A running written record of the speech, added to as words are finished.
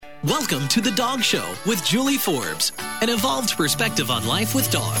Welcome to The Dog Show with Julie Forbes, an evolved perspective on life with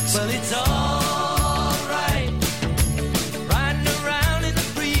dogs. Well, it's all right. Riding around in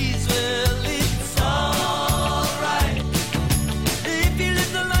the breeze. Well, it's all right. If you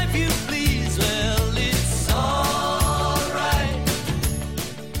live the life you please. Well, it's all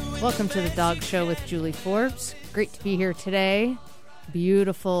right. Welcome to The Dog Show with Julie Forbes. Great to be here today.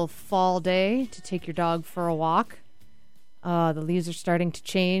 Beautiful fall day to take your dog for a walk. The leaves are starting to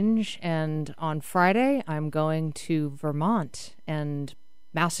change, and on Friday, I'm going to Vermont and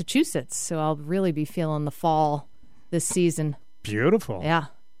Massachusetts, so I'll really be feeling the fall this season. Beautiful. Yeah,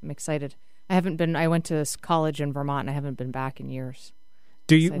 I'm excited. I went to college in Vermont, and I haven't been back in years.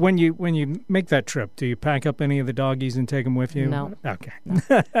 Do you, when you make that trip, do you pack up any of the doggies and take them with you? No. Okay.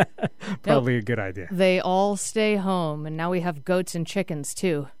 No. Probably a good idea. They all stay home, and now we have goats and chickens,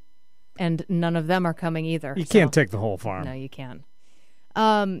 too. And none of them are coming either. You can't take the whole farm. No, you can't.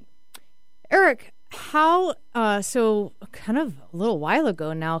 Eric, so kind of a little while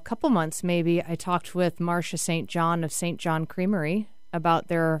ago now, a couple months maybe, I talked with Marcia St. John of St. John Creamery about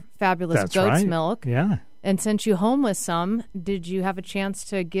their fabulous goat's milk. Yeah. And sent you home with some. Did you have a chance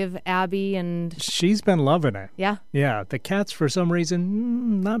to give Abby and... She's been loving it. Yeah? Yeah. The cats, for some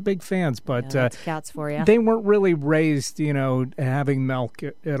reason, not big fans, but that's cats for you. They weren't really raised, having milk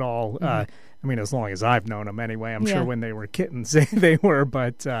at all. Mm-hmm. As long as I've known them anyway. I'm sure when they were kittens, they were.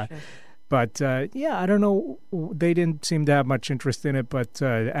 But, I don't know. They didn't seem to have much interest in it, but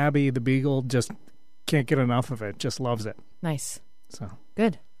Abby, the beagle, just can't get enough of it. Just loves it. Nice. So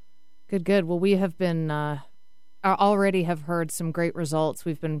Good. Good. Well, we have been already have heard some great results.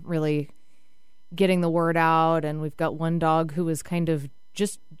 We've been really getting the word out, and we've got one dog who is kind of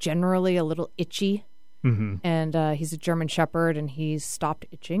just generally a little itchy, and he's a German Shepherd, and he's stopped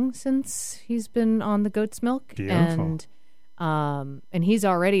itching since he's been on the goat's milk. Beautiful. And he's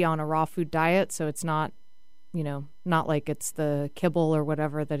already on a raw food diet, so it's not, not like it's the kibble or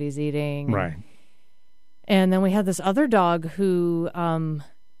whatever that he's eating. Right. And then we had this other dog who...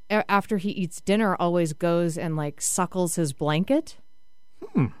 after he eats dinner, always goes and suckles his blanket.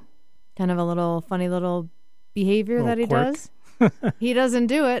 Kind of a funny little behavior that he quirk. does. He doesn't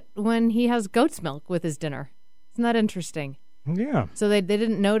do it when he has goat's milk with his dinner. Isn't that interesting? Yeah. So they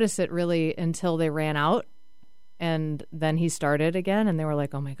didn't notice it really until they ran out. And then he started again, and they were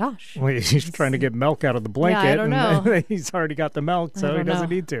like, oh, my gosh. Well, he's trying to get milk out of the blanket. Yeah, I don't know. And he's already got the milk, so he doesn't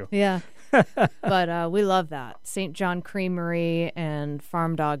need to. Yeah. But we love that. St. John Creamery and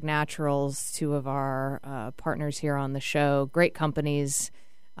Farm Dog Naturals, two of our partners here on the show. Great companies.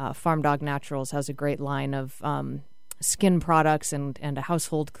 Farm Dog Naturals has a great line of skin products and a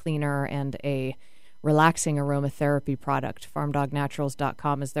household cleaner and a relaxing aromatherapy product.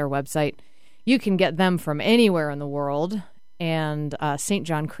 FarmDogNaturals.com is their website. You can get them from anywhere in the world. And St.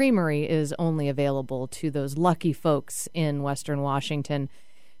 John Creamery is only available to those lucky folks in Western Washington.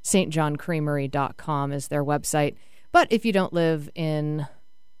 stjohncreamery.com is their website. But if you don't live in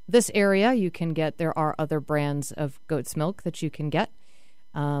this area, there are other brands of goat's milk that you can get.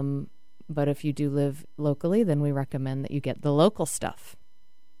 But if you do live locally, then we recommend that you get the local stuff.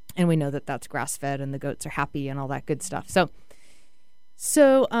 And we know that that's grass-fed and the goats are happy and all that good stuff.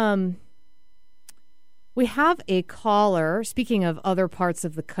 So we have a caller, speaking of other parts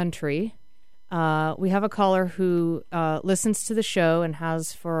of the country. We have a caller who listens to the show and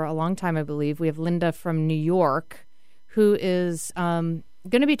has for a long time, I believe. We have Linda from New York, who is going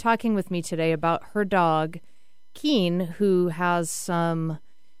to be talking with me today about her dog, Keen, who has some,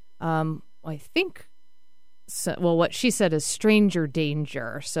 what she said is stranger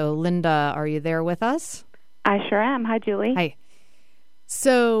danger. So, Linda, are you there with us? I sure am. Hi, Julie. Hi.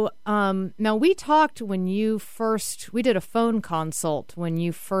 So now we talked when we did a phone consult when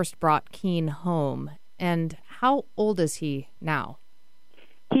you first brought Keen home. And how old is he now?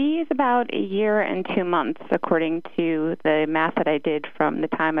 He is about 1 year and 2 months, according to the math that I did from the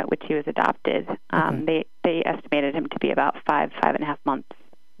time at which he was adopted. Okay. They estimated him to be about 5.5 months.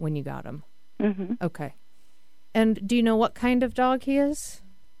 When you got him? Mm-hmm. Okay. And do you know what kind of dog he is?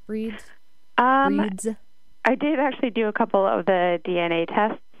 Breeds? I did actually do a couple of the DNA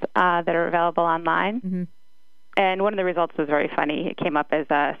tests that are available online. Mm-hmm. And one of the results was very funny. It came up as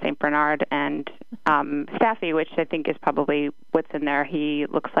St. Bernard and Staffy, which I think is probably what's in there. He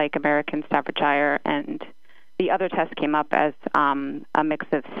looks like American Staffordshire. And the other test came up as a mix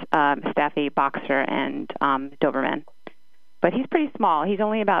of Staffy, Boxer, and Doberman. But he's pretty small. He's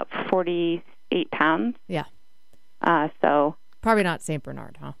only about 48 pounds. Yeah. So probably not St.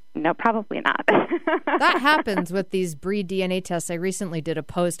 Bernard, huh? No, probably not. That happens with these breed DNA tests. I recently did a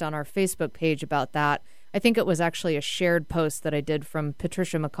post on our Facebook page about that. I think it was actually a shared post that I did from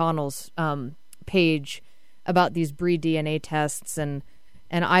Patricia McConnell's page about these breed DNA tests, and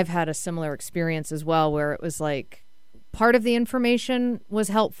I've had a similar experience as well, where it was like part of the information was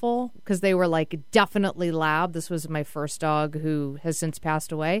helpful because they were like, definitely lab. This was my first dog who has since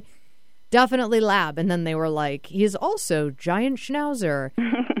passed away. Definitely lab. And then they were like, he is also giant schnauzer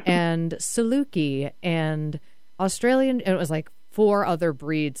and Saluki and Australian. And it was like 4 other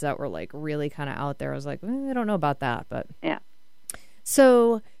breeds that were like really kind of out there. I was like, I don't know about that, but yeah.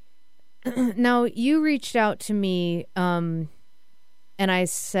 So now you reached out to me, and I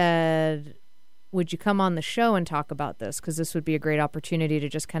said, would you come on the show and talk about this? Because this would be a great opportunity to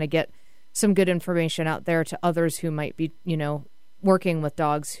just kind of get some good information out there to others who might be, working with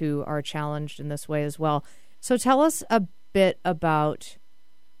dogs who are challenged in this way as well. So tell us a bit about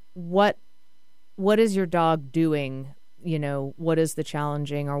what is your dog doing? What is the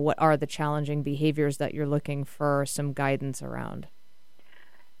challenging, or what are the challenging behaviors that you're looking for some guidance around?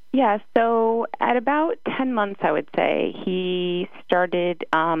 Yeah, so at about 10 months, I would say, he started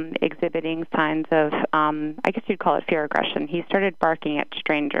exhibiting signs of, I guess you'd call it fear aggression. He started barking at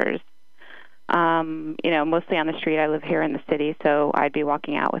strangers, mostly on the street. I live here in the city, so I'd be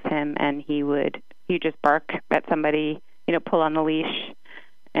walking out with him, and he'd just bark at somebody, pull on the leash.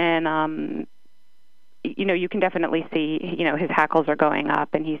 And, you can definitely see, his hackles are going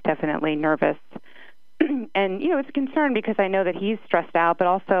up, and he's definitely nervous. And, it's a concern because I know that he's stressed out, but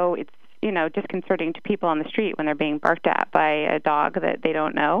also it's, disconcerting to people on the street when they're being barked at by a dog that they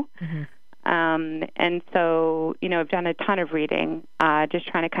don't know. Mm-hmm. And so, I've done a ton of reading, just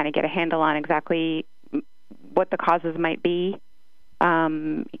trying to kind of get a handle on exactly what the causes might be.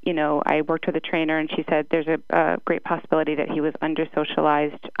 I worked with a trainer, and she said there's a great possibility that he was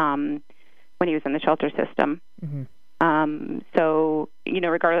under-socialized when he was in the shelter system. Mm-hmm. So,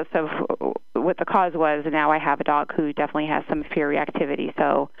 regardless of what the cause was, now I have a dog who definitely has some fear reactivity.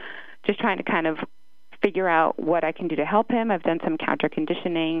 So just trying to kind of figure out what I can do to help him. I've done some counter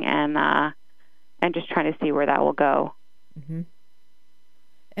conditioning and just trying to see where that will go. Mm-hmm.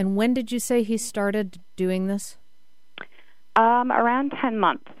 And when did you say he started doing this? Around 10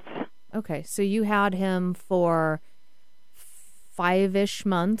 months. Okay. So you had him for 5-ish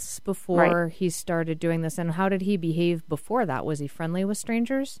months before he started doing this. And how did he behave before that? Was he friendly with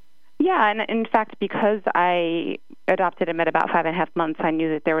strangers? Yeah, and in fact, because I adopted him at about 5.5 months, I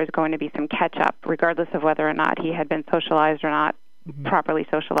knew that there was going to be some catch-up, regardless of whether or not he had been socialized or not, mm-hmm. properly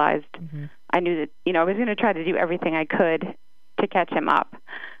socialized. Mm-hmm. I knew that, I was going to try to do everything I could to catch him up.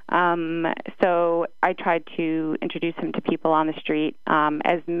 So I tried to introduce him to people on the street,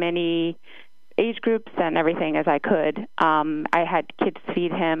 as many age groups and everything as I could. I had kids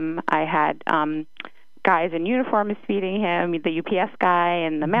feed him. I had guys in uniforms feeding him, the UPS guy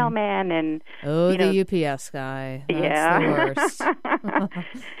and the mailman. And the UPS guy. That's the worst.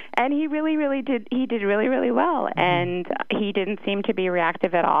 And he really did. He did really, really well. Mm-hmm. And he didn't seem to be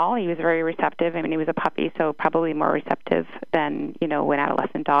reactive at all. He was very receptive. I mean, he was a puppy, so probably more receptive than, an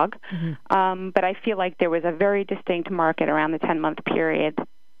adolescent dog. Mm-hmm. But I feel like there was a very distinct market around the 10-month period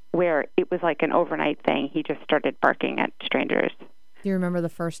where it was like an overnight thing. He just started barking at strangers. Do you remember the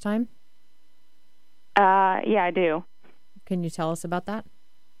first time? Yeah, I do. Can you tell us about that?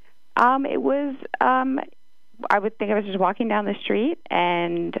 It was, I would think I was just walking down the street,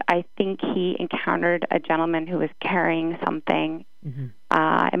 and I think he encountered a gentleman who was carrying something. Mm-hmm.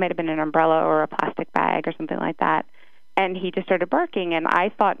 It might have been an umbrella or a plastic bag or something like that. And he just started barking, and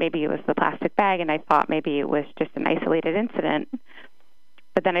I thought maybe it was the plastic bag, and I thought maybe it was just an isolated incident.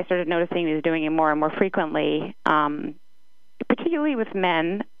 But then I started noticing he was doing it more and more frequently, particularly with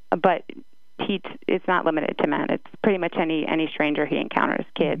men, but it's not limited to men. It's pretty much any stranger he encounters,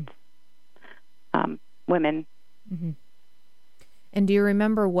 kids, women. Mm-hmm. And do you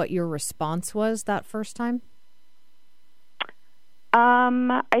remember what your response was that first time?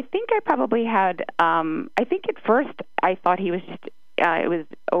 I think I probably had, I think at first I thought he was just, it was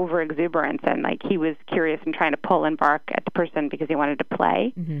over exuberance, and like he was curious and trying to pull and bark at the person because he wanted to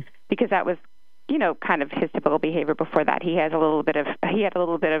play, mm-hmm. because that was, kind of his typical behavior before that. He had a little bit of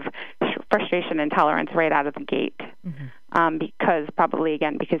frustration and tolerance right out of the gate, mm-hmm. Because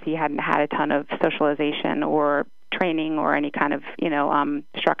he hadn't had a ton of socialization or training or any kind of,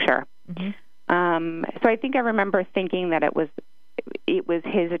 structure. Mm-hmm. So I think I remember thinking that it was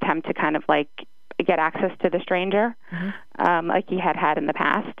his attempt to kind of like get access to the stranger, mm-hmm. Like he had in the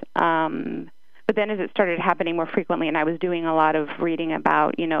past. But then as it started happening more frequently, and I was doing a lot of reading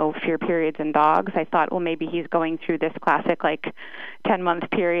about, fear periods in dogs, I thought, well, maybe he's going through this classic, 10-month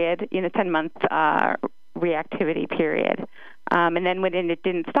period, 10-month reactivity period. And then when it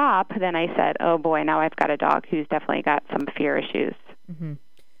didn't stop, then I said, oh, boy, now I've got a dog who's definitely got some fear issues. Mm-hmm.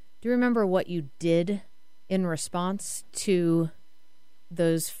 Do you remember what you did in response to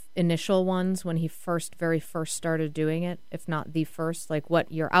those initial ones when he very first started doing it, if not the first? Like,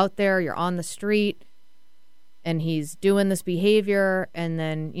 what, you're out there, you're on the street, and he's doing this behavior, and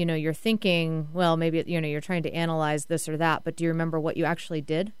then, you're thinking, well, maybe, you're trying to analyze this or that, but do you remember what you actually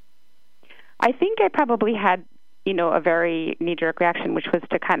did? I think I probably had, a very knee-jerk reaction, which was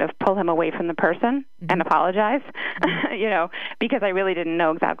to kind of pull him away from the person and apologize, because I really didn't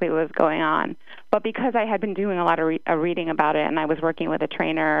know exactly what was going on. But because I had been doing a lot of reading about it and I was working with a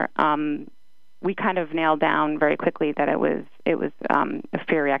trainer, we kind of nailed down very quickly that it was a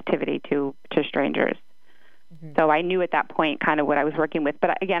fear reactivity to strangers. Mm-hmm. So I knew at that point kind of what I was working with.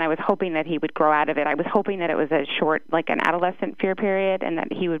 But again, I was hoping that he would grow out of it. I was hoping that it was a short, like an adolescent fear period, and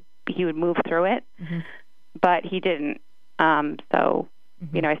that he would move through it. Mm-hmm. But he didn't. So,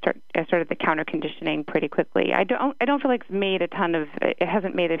 I started the counter conditioning pretty quickly. I don't feel like it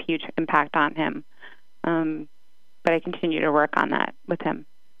hasn't made a huge impact on him. But I continue to work on that with him.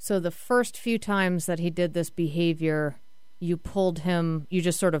 So the first few times that he did this behavior, you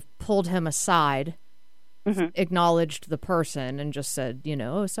just sort of pulled him aside, acknowledged the person and just said,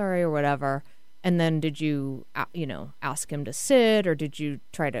 oh, sorry or whatever. And then did you, ask him to sit, or did you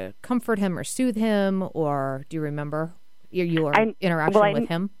try to comfort him or soothe him, or do you remember your interaction with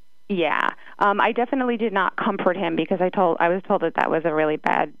him? Yeah. I definitely did not comfort him because I was told that was a really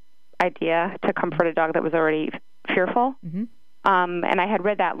bad idea to comfort a dog that was already fearful. Mm-hmm. And I had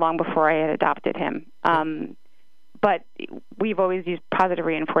read that long before I had adopted him. But we've always used positive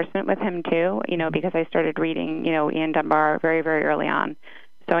reinforcement with him too, because I started reading, Ian Dunbar very, very early on.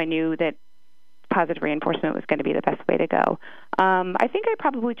 So I knew that positive reinforcement was going to be the best way to go. I think I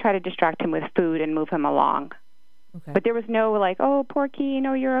probably try to distract him with food and move him along. Okay. But there was no like, oh, Porky,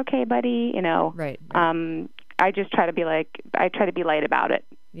 you're okay, buddy, Right. I just try to be light about it.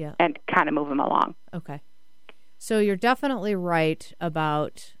 Yeah. And kind of move him along. Okay. So you're definitely right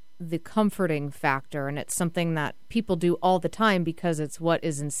about the comforting factor, and it's something that people do all the time because it's what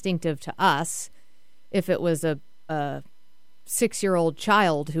is instinctive to us. If it was a 6-year-old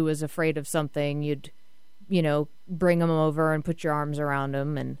child who was afraid of something, you'd, bring him over and put your arms around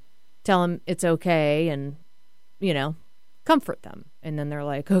him and tell him it's okay and, comfort them. And then they're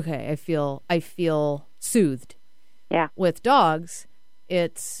like, okay, I feel soothed. Yeah. With dogs,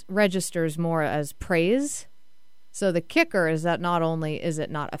 it registers more as praise. So the kicker is that not only is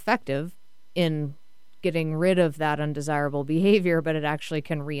it not effective in getting rid of that undesirable behavior, but it actually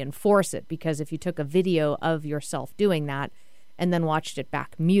can reinforce it, because if you took a video of yourself doing that and then watched it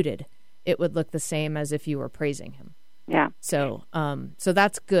back muted, it would look the same as if you were praising him. Yeah. So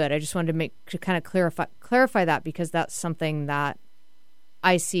that's good. I just wanted to kind of clarify that, because that's something that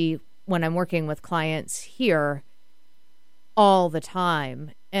I see when I'm working with clients here all the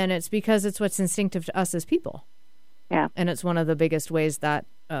time, and it's because it's what's instinctive to us as people. Yeah. And it's one of the biggest ways that,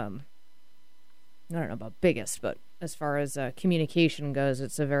 I don't know about biggest, but as far as communication goes,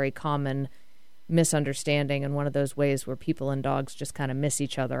 it's a very common misunderstanding, and one of those ways where people and dogs just kind of miss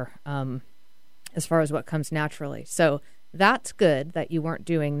each other as far as what comes naturally. So that's good that you weren't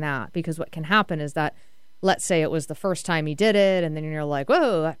doing that, because what can happen is that, let's say it was the first time you did it, and then you're like,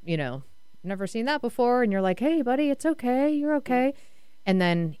 whoa, never seen that before, and you're like, hey, buddy, it's okay, you're okay. And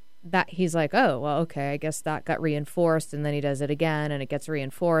then that he's like, oh, well, okay, I guess that got reinforced, and then he does it again, and it gets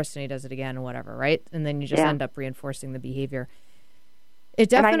reinforced, and he does it again, and whatever, right? And then you just end up reinforcing the behavior. It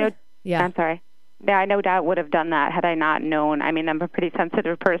definitely, I'm sorry. Yeah, I know Dad would have done that had I not known. I mean, I'm a pretty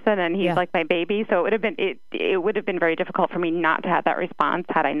sensitive person, and he's like my baby, so it would have been very difficult for me not to have that response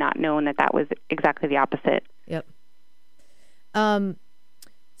had I not known that was exactly the opposite. Yep.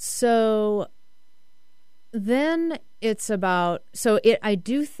 So then it's about, I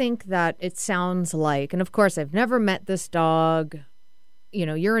do think that it sounds like, and of course I've never met this dog,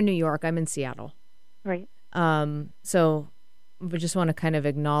 you're in New York, I'm in Seattle. Right. So we just want to kind of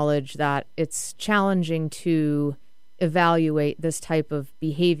acknowledge that it's challenging to evaluate this type of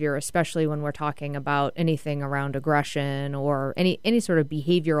behavior, especially when we're talking about anything around aggression or any sort of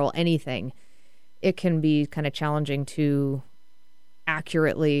behavioral anything. It can be kind of challenging to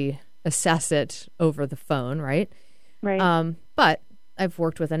accurately assess it over the phone, right? Right. But I've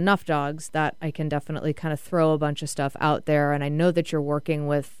worked with enough dogs that I can definitely kind of throw a bunch of stuff out there. And I know that you're working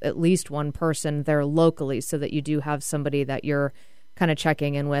with at least one person there locally, so that you do have somebody that you're kind of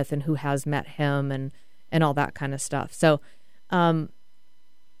checking in with and who has met him and all that kind of stuff. So I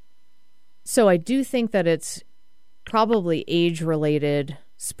do think that it's probably age-related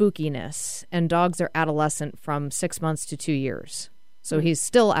spookiness, and dogs are adolescent from 6 months to 2 years. So he's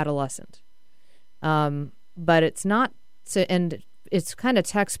still adolescent. But it's not, so, and it's kind of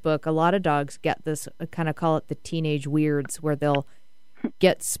textbook. A lot of dogs get this, kind of call it the teenage weirds, where they'll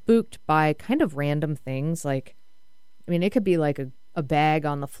get spooked by kind of random things. Like, I mean, it could be like a bag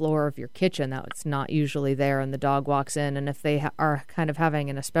on the floor of your kitchen that's not usually there, and the dog walks in, and if they are kind of having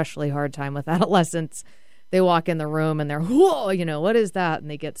an especially hard time with adolescents, they walk in the room and they're, whoa, you know, what is that? And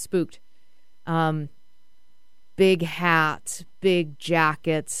they get spooked. Big hats, big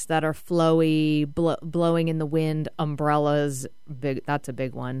jackets that are flowy, blowing in the wind, umbrellas, big. That's a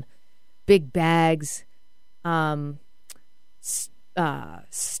big one. Big bags,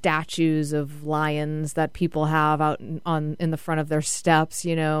 statues of lions that people have out in the front of their steps,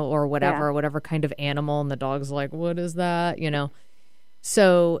 you know, or whatever kind of animal, and the dog's like, what is that, you know?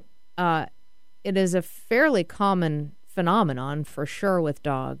 So it is a fairly common phenomenon for sure with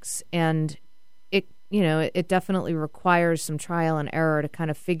dogs, and it definitely requires some trial and error to kind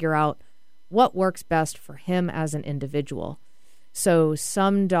of figure out what works best for him as an individual. So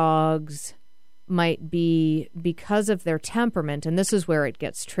some dogs might be, because of their temperament, and this is where it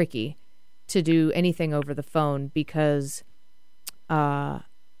gets tricky to do anything over the phone, because it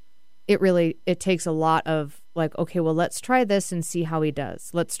takes a lot of like, okay, well, let's try this and see how he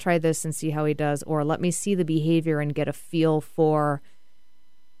does. Let's try this and see how he does. Or let me see the behavior and get a feel for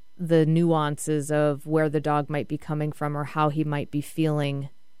the nuances of where the dog might be coming from or how he might be feeling.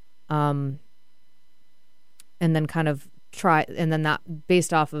 And then kind of try, and then that,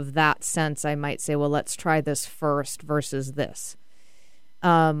 based off of that sense, I might say, well, let's try this first versus this.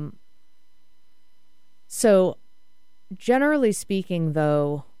 So generally speaking,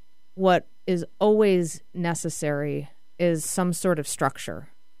 though, what is always necessary is some sort of structure.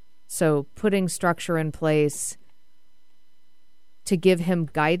 So putting structure in place to give him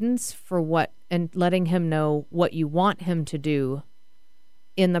guidance for what, and letting him know what you want him to do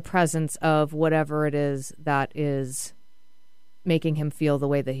in the presence of whatever it is that is making him feel the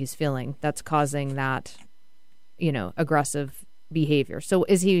way that he's feeling, that's causing that, aggressive behavior. So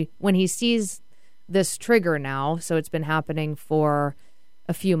when he sees this trigger now, so it's been happening for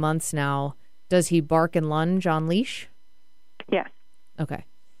a few months now, does he bark and lunge on leash? Yes. Okay.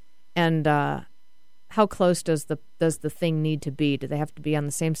 And how close does the thing need to be? Do they have to be on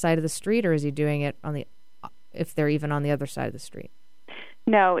the same side of the street, or is he doing it if they're even on the other side of the street?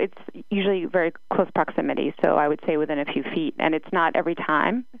 No, it's usually very close proximity, so I would say within a few feet, and it's not every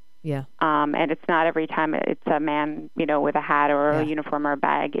time. Yeah. And it's not every time it's a man, with a hat or a uniform or a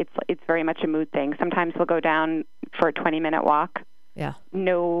bag. It's very much a mood thing. Sometimes he'll go down for a 20-minute walk. Yeah.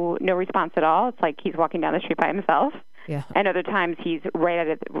 No response at all. It's like he's walking down the street by himself. Yeah. And other times he's right at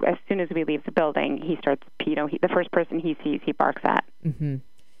it. As soon as we leave the building, he starts, the first person he sees, he barks at. Mm-hmm.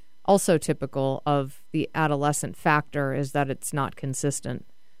 Also typical of the adolescent factor is that it's not consistent,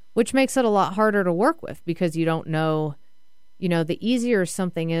 which makes it a lot harder to work with, because you don't know, the easier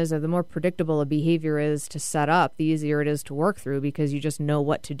something is, or the more predictable a behavior is to set up, the easier it is to work through, because you just know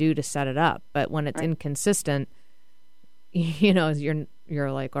what to do to set it up. But when it's inconsistent,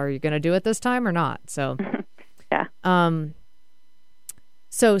 you're like, are you going to do it this time or not? So, yeah.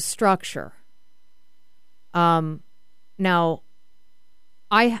 So structure. Now,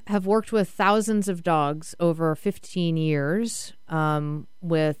 I have worked with thousands of dogs over 15 years,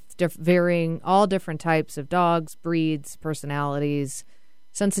 with all different types of dogs, breeds, personalities,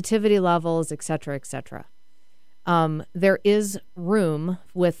 sensitivity levels, et cetera, et cetera. There is room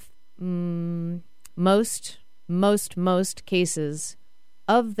with most cases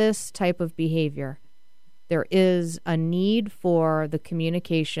of this type of behavior. There is a need for the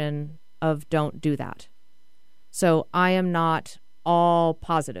communication of don't do that. So I am not all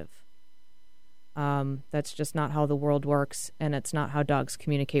positive. That's just not how the world works, and it's not how dogs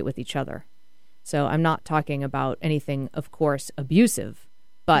communicate with each other. So I'm not talking about anything, of course, abusive,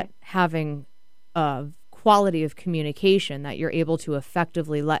 but having a quality of communication that you're able to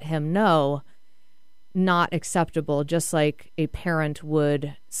effectively let him know not acceptable, just like a parent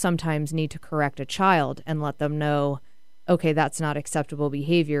would sometimes need to correct a child and let them know, okay, that's not acceptable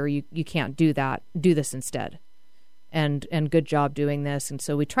behavior. You can't do that. Do this instead. And good job doing this. And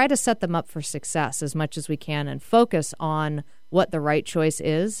so we try to set them up for success as much as we can and focus on what the right choice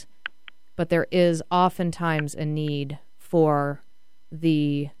is. But there is oftentimes a need for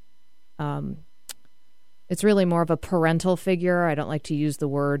it's really more of a parental figure. I don't like to use the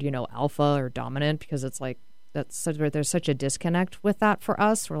word, alpha or dominant, because it's like there's such a disconnect with that for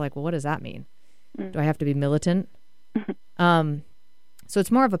us. We're like, well, what does that mean? Do I have to be militant? So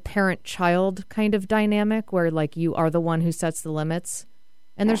it's more of a parent-child kind of dynamic where, like, you are the one who sets the limits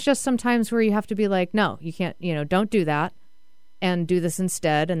And there's just some times where you have to be like, no, you can't, don't do that and do this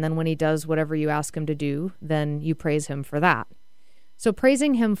instead. And then when he does whatever you ask him to do, then you praise him for that. So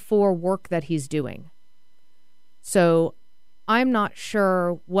praising him for work that he's doing. So I'm not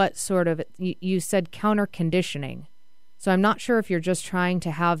sure what sort of, you said counter conditioning. So I'm not sure if you're just trying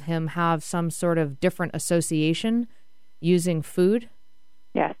to have him have some sort of different association using food.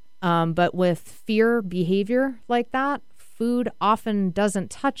 Yes. But with fear behavior like that, food often doesn't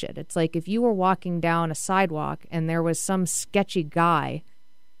touch it. It's like if you were walking down a sidewalk and there was some sketchy guy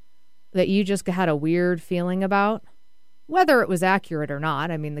that you just had a weird feeling about, whether it was accurate or not.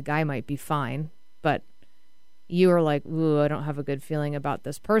 I mean, the guy might be fine, but you were like, ooh, I don't have a good feeling about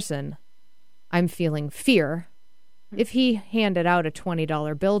this person. I'm feeling fear. If he handed out a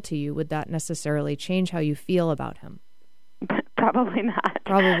 $20 bill to you, would that necessarily change how you feel about him? Probably not.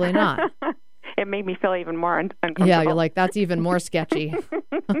 Probably not. It made me feel even more uncomfortable. Yeah, you're like, that's even more sketchy.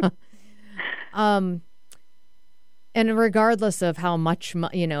 And regardless of how much,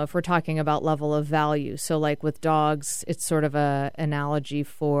 if we're talking about level of value, so like with dogs, it's sort of a analogy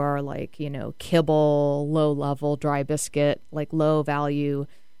for like, kibble, low level, dry biscuit, like low value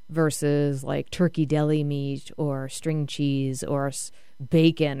versus like turkey deli meat or string cheese or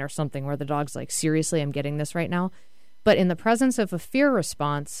bacon or something where the dog's like, seriously, I'm getting this right now. But in the presence of a fear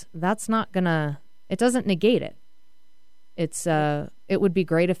response, that's not it doesn't negate it. It would be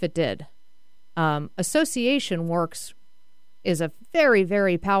great if it did. Association is a very,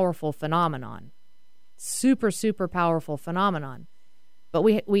 very powerful phenomenon. Super, super powerful phenomenon. But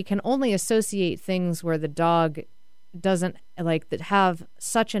we can only associate things where the dog doesn't that have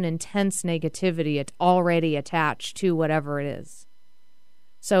such an intense negativity, it's already attached to whatever it is.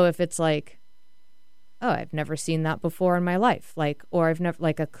 So if it's like, oh, I've never seen that before in my life. Or I've never,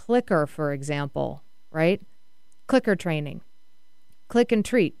 like a clicker, for example, right? Clicker training. Click and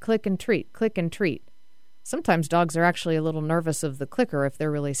treat, click and treat, click and treat. Sometimes dogs are actually a little nervous of the clicker if they're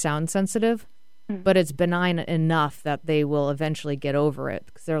really sound sensitive, but it's benign enough that they will eventually get over it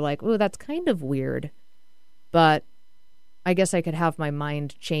because they're like, oh, that's kind of weird, but I guess I could have my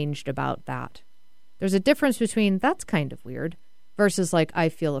mind changed about that. There's a difference between that's kind of weird versus like I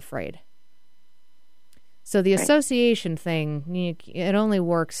feel afraid. So the association thing, it only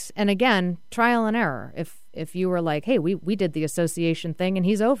works. And again, trial and error. If you were like, hey, we did the association thing and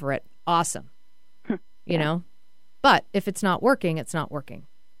he's over it, awesome. You know? But if it's not working, it's not working.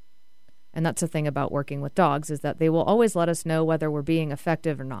 And that's the thing about working with dogs is that they will always let us know whether we're being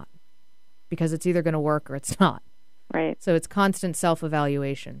effective or not. Because it's either going to work or it's not. Right. So it's constant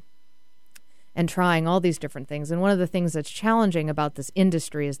self-evaluation and trying all these different things. And one of the things that's challenging about this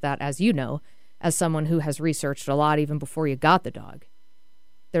industry is that, as you know, as someone who has researched a lot even before you got the dog,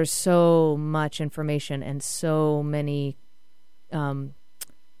 there's so much information and so many,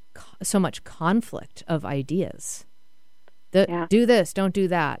 so much conflict of ideas. Do this, don't do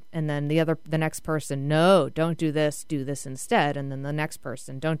that. And then the next person, no, don't do this instead. And then the next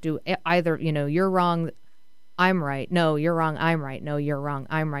person, don't do either, you're wrong, I'm right. No, you're wrong, I'm right. No, you're wrong,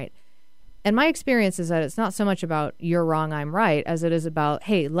 I'm right. And my experience is that it's not so much about you're wrong, I'm right, as it is about,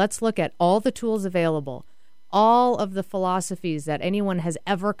 hey, let's look at all the tools available, all of the philosophies that anyone has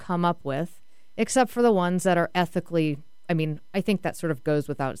ever come up with, except for the ones that are ethically, I think that sort of goes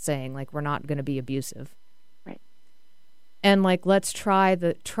without saying, like we're not going to be abusive. Right. And like, let's try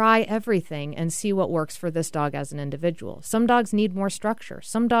everything and see what works for this dog as an individual. Some dogs need more structure.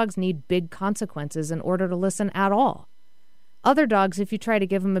 Some dogs need big consequences in order to listen at all. Other dogs, if you try to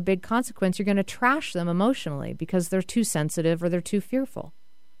give them a big consequence, you're going to trash them emotionally because they're too sensitive or they're too fearful.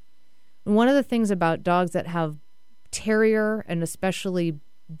 And one of the things about dogs that have terrier and especially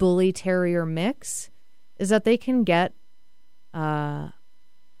bully terrier mix is that they can get a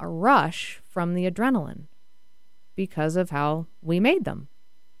rush from the adrenaline because of how we made them.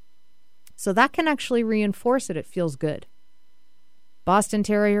 So that can actually reinforce it. It feels good. Boston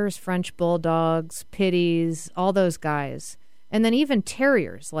Terriers, French Bulldogs, Pitties, all those guys. And then even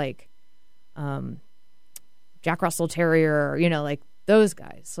terriers like Jack Russell Terrier, like those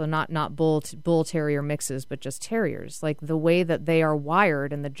guys. So not bull terrier mixes, but just terriers. Like the way that they are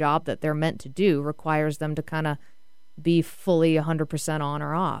wired and the job that they're meant to do requires them to kind of be fully 100% on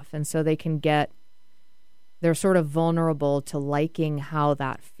or off. And so they're sort of vulnerable to liking how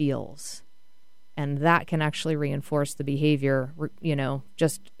that feels. And that can actually reinforce the behavior,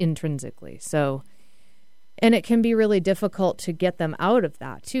 just intrinsically. So, and it can be really difficult to get them out of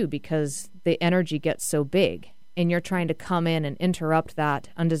that too, because the energy gets so big and you're trying to come in and interrupt that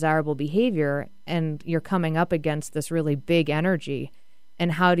undesirable behavior and you're coming up against this really big energy.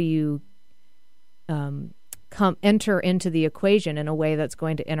 And how do you enter into the equation in a way that's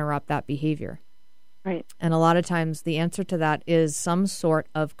going to interrupt that behavior. Right. And a lot of times the answer to that is some sort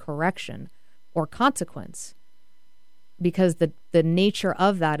of correction or consequence, because the nature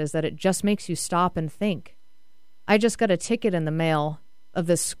of that is that it just makes you stop and think. I just got a ticket in the mail of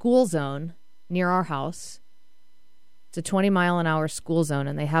this school zone near our house. It's a 20-mile-an-hour school zone,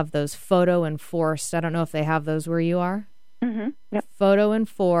 and they have those photo enforced. I don't know if they have those where you are. Mm-hmm. Yep. Photo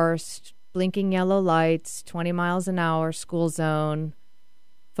enforced, blinking yellow lights, 20 miles an hour, school zone,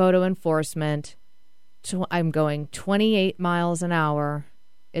 photo enforcement. I'm going 28 miles an hour.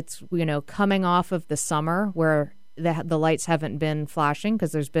 It's, coming off of the summer where the lights haven't been flashing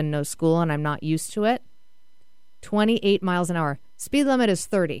because there's been no school and I'm not used to it. 28 miles an hour. Speed limit is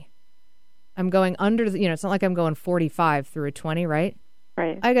 30. I'm going under it's not like I'm going 45 through a 20, right?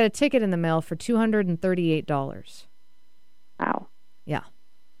 Right. I got a ticket in the mail for $238. Wow. Yeah.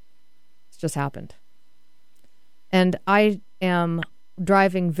 It's just happened. And I am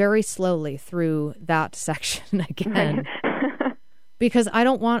driving very slowly through that section again because I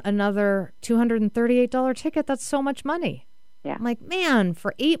don't want another $238 ticket. That's so much money. Yeah. I'm like, man,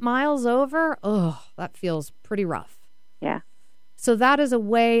 for 8 miles over, that feels pretty rough. Yeah. So that is a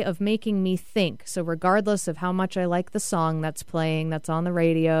way of making me think. So regardless of how much I like the song that's playing, that's on the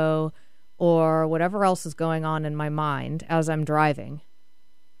radio, or whatever else is going on in my mind as I'm driving,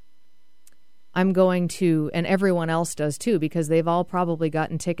 I'm going to, and everyone else does too, because they've all probably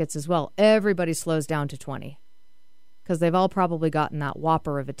gotten tickets as well. Everybody slows down to 20 because they've all probably gotten that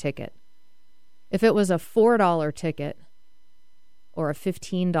whopper of a ticket. If it was a $4 ticket or a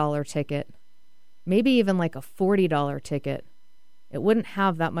 $15 ticket, maybe even like a $40 ticket, it wouldn't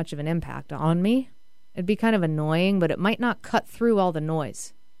have that much of an impact on me. It'd be kind of annoying, but it might not cut through all the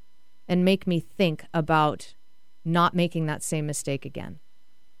noise and make me think about not making that same mistake again.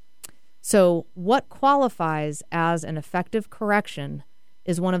 So what qualifies as an effective correction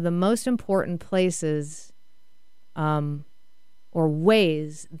is one of the most important places or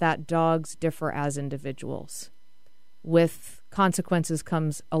ways that dogs differ as individuals. With consequences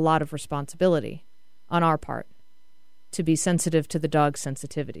comes a lot of responsibility on our part to be sensitive to the dog's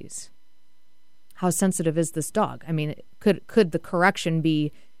sensitivities. How sensitive is this dog? I mean, could the correction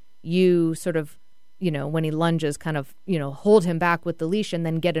be you sort of, when he lunges, kind of, hold him back with the leash and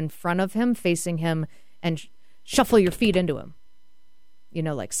then get in front of him, facing him, and shuffle your feet into him?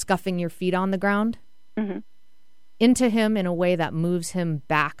 Like scuffing your feet on the ground? Mm-hmm. Into him in a way that moves him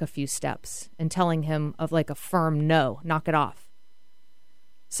back a few steps and telling him of like a firm no, knock it off.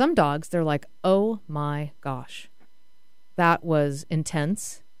 Some dogs, they're like, oh my gosh, that was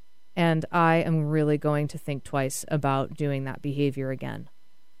intense, and I am really going to think twice about doing that behavior again.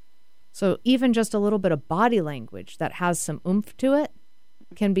 So even just a little bit of body language that has some oomph to it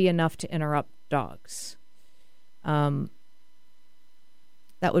can be enough to interrupt dogs. That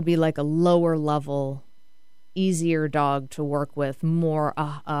would be like a lower level, easier dog to work with, more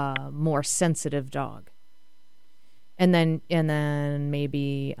sensitive dog. And then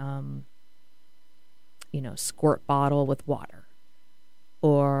maybe squirt bottle with water,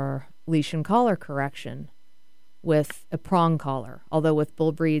 or leash and collar correction with a prong collar. Although with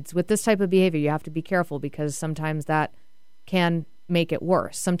bull breeds, with this type of behavior, you have to be careful because sometimes that can make it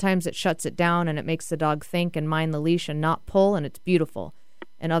worse. Sometimes it shuts it down and it makes the dog think and mind the leash and not pull, and it's beautiful.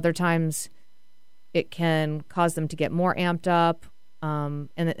 And other times it can cause them to get more amped up, and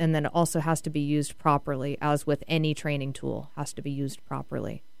then it also has to be used properly, as with any training tool, has to be used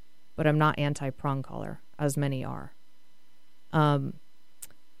properly. But I'm not anti-prong collar, as many are.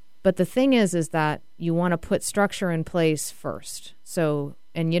 But the thing is that you want to put structure in place first. So,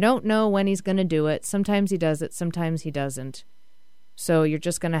 and you don't know when he's going to do it. Sometimes he does it, sometimes he doesn't. So you're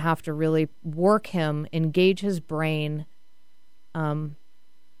just going to have to really work him, engage his brain.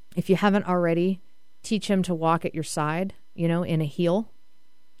 If you haven't already, teach him to walk at your side, in a heel.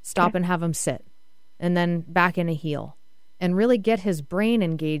 Stop and have him sit. And then back in a heel. And really get his brain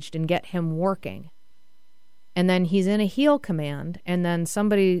engaged and get him working. And then he's in a heel command, and then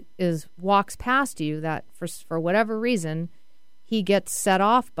somebody walks past you that for whatever reason he gets set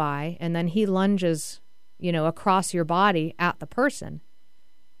off by, and then he lunges, across your body at the person.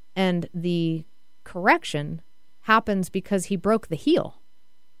 And the correction happens because he broke the heel.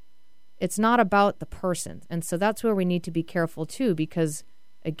 It's not about the person. And so that's where we need to be careful too, because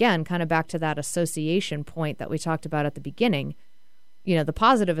again, kind of back to that association point that we talked about at the beginning, the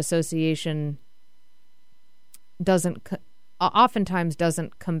positive association oftentimes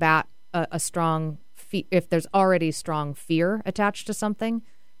doesn't combat a strong if there's already strong fear attached to something.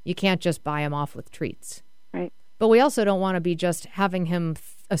 You can't just buy them off with treats. Right. But we also don't want to be just having him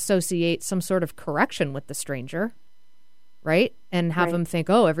associate some sort of correction with the stranger, right? And have him think,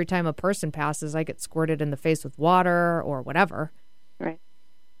 oh, every time a person passes, I get squirted in the face with water or whatever. Right.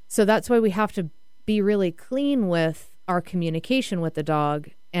 So that's why we have to be really clean with our communication with the dog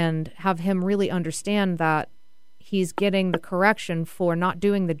and have him really understand that he's getting the correction for not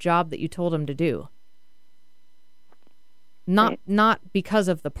doing the job that you told him to do. Not because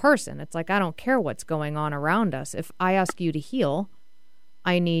of the person. It's like, I don't care what's going on around us. If I ask you to heal,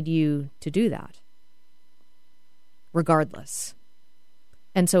 I need you to do that, regardless.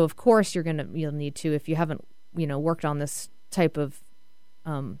 And so, of course, you'll need to, if you haven't, worked on this type of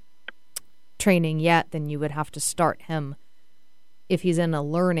training yet, then you would have to start him if he's in a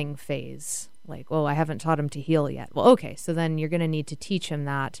learning phase. Like, oh, I haven't taught him to heal yet. Well, okay, so then you're going to need to teach him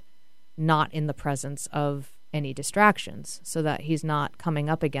that not in the presence of any distractions, so that he's not coming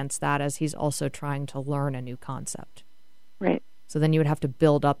up against that as he's also trying to learn a new concept. Right. So then you would have to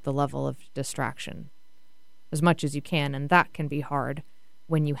build up the level of distraction as much as you can, and that can be hard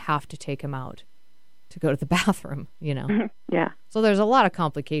when you have to take him out to go to the bathroom, Yeah. So there's a lot of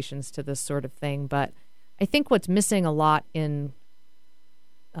complications to this sort of thing, but I think what's missing a lot in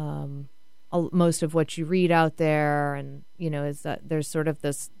most of what you read out there, and is that there's sort of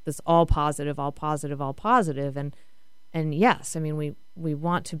this all positive, and yes, I mean we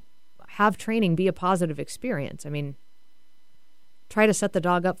want to have training be a positive experience. I mean, try to set the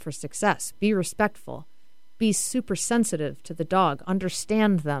dog up for success. Be respectful. Be super sensitive to the dog.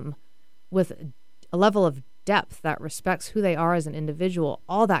 Understand them with a level of depth that respects who they are as an individual.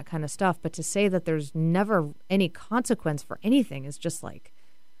 All that kind of stuff. But to say that there's never any consequence for anything is just like,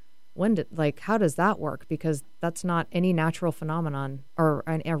 how does that work? Because that's not any natural phenomenon or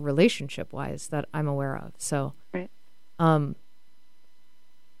a relationship wise that I'm aware of. So, right.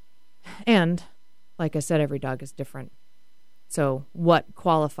 And like I said, every dog is different. So what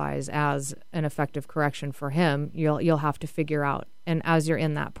qualifies as an effective correction for him, you'll have to figure out. And as you're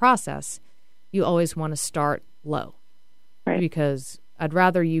in that process, you always want to start low, right? Because I'd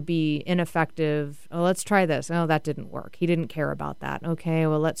rather you be ineffective. Oh, let's try this. Oh, that didn't work. He didn't care about that. Okay,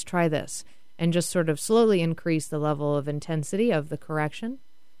 well, let's try this. And just sort of slowly increase the level of intensity of the correction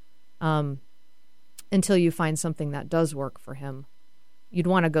until you find something that does work for him. You'd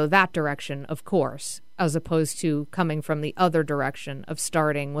want to go that direction, of course, as opposed to coming from the other direction of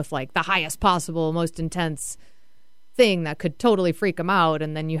starting with like the highest possible, most intense thing that could totally freak him out,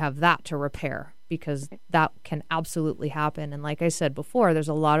 and then you have that to repair, because that can absolutely happen. And like I said before, there's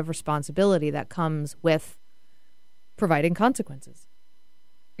a lot of responsibility that comes with providing consequences.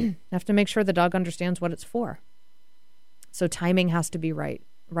 You have to make sure the dog understands what it's for. So timing has to be right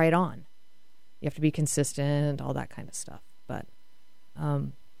on. You have to be consistent, all that kind of stuff. But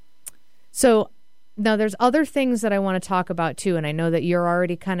so now there's other things that I want to talk about too, and I know that you're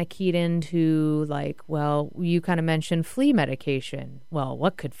already kind of keyed into, like, well, you kind of mentioned flea medication. Well,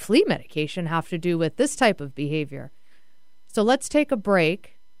 what could flea medication have to do with this type of behavior? So let's take a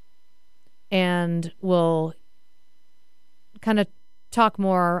break, and we'll kind of talk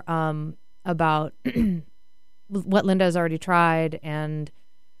more about what Linda has already tried and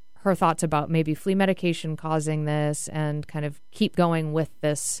her thoughts about maybe flea medication causing this, and kind of keep going with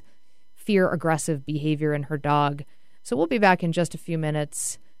this fear-aggressive behavior in her dog. So we'll be back in just a few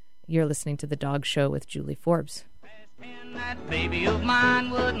minutes. You're listening to The Dog Show with Julie Forbes. And that baby of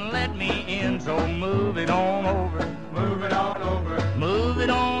mine wouldn't let me in, so move it on over. Move it on over. Move it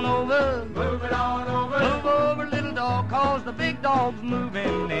on over. Move it on over. Move over, little dog, 'cause the big dog's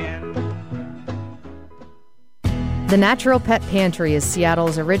moving in. The Natural Pet Pantry is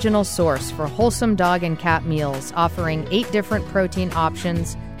Seattle's original source for wholesome dog and cat meals, offering 8 different protein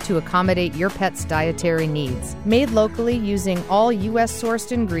options to accommodate your pet's dietary needs. Made locally using all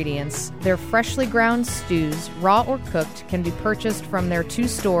U.S.-sourced ingredients, their freshly ground stews, raw or cooked, can be purchased from their 2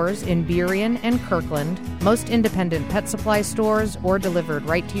 stores in Burien and Kirkland, most independent pet supply stores, or delivered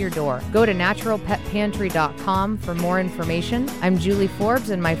right to your door. Go to naturalpetpantry.com for more information. I'm Julie Forbes,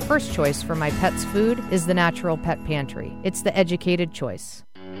 and my first choice for my pet's food is the Natural Pet Pantry. It's the educated choice.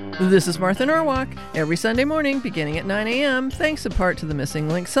 This is Martha Norwalk. Every Sunday morning, beginning at 9 a.m., thanks in part to the Missing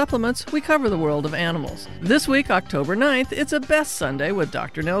Link supplements, we cover the world of animals. This week, October 9th, it's a Best Sunday with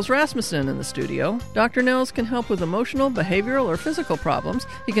Dr. Nels Rasmussen in the studio. Dr. Nels can help with emotional, behavioral, or physical problems.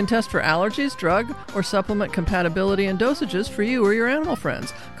 He can test for allergies, drug, or supplement compatibility and dosages for you or your animal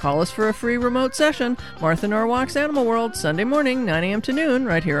friends. Call us for a free remote session. Martha Norwalk's Animal World, Sunday morning, 9 a.m. to noon,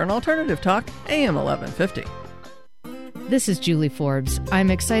 right here on Alternative Talk, AM 1150. This is Julie Forbes. I'm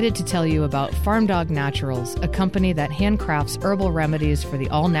excited to tell you about Farm Dog Naturals, a company that handcrafts herbal remedies for the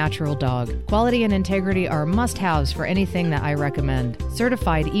all-natural dog. Quality and integrity are must-haves for anything that I recommend.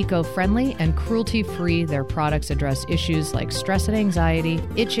 Certified eco-friendly and cruelty-free, their products address issues like stress and anxiety,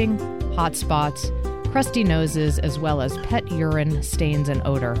 itching, hot spots, crusty noses, as well as pet urine, stains, and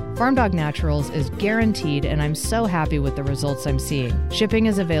odor. Farm Dog Naturals is guaranteed, and I'm so happy with the results I'm seeing. Shipping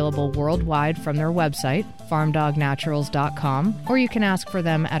is available worldwide from their website, farmdognaturals.com, or you can ask for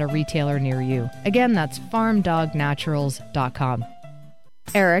them at a retailer near you. Again, that's farmdognaturals.com.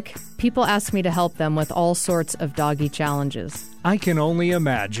 Eric, people ask me to help them with all sorts of doggy challenges. I can only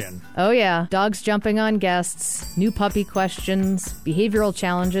imagine. Oh yeah, dogs jumping on guests, new puppy questions, behavioral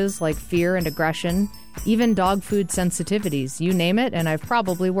challenges like fear and aggression, even dog food sensitivities. You name it, and I've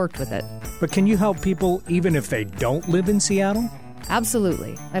probably worked with it. But can you help people even if they don't live in Seattle?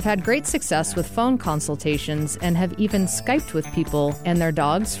 Absolutely. I've had great success with phone consultations and have even Skyped with people and their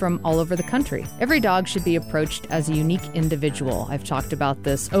dogs from all over the country. Every dog should be approached as a unique individual. I've talked about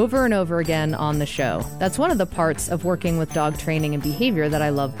this over and over again on the show. That's one of the parts of working with dog training and behavior that I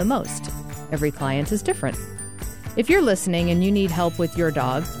love the most. Every client is different. If you're listening and you need help with your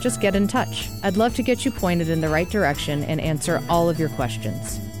dog, just get in touch. I'd love to get you pointed in the right direction and answer all of your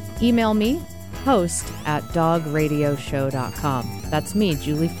questions. Email me, host@dogradioshow.com. That's me,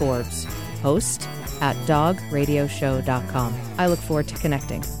 Julie Forbes, host@dogradioshow.com. I look forward to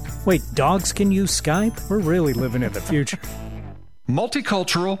connecting. Wait, dogs can use Skype? We're really living in the future.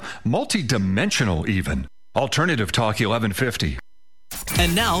 Multicultural, multidimensional even. Alternative Talk 1150.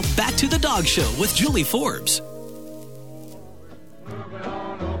 And now, back to the Dog Show with Julie Forbes.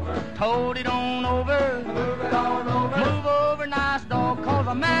 Told it on over. Move it on over. Move over, nice dog, cause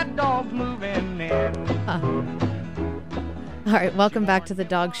a mad dog's moving in. All right, welcome back to the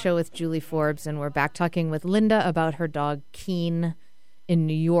Dog Show with Julie Forbes, and we're back talking with Linda about her dog Keen in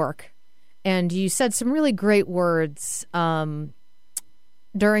New York. And you said some really great words during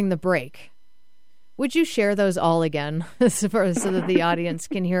the break. Would you share those all again so that the audience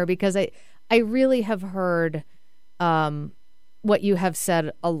can hear? Because I really have heard what you have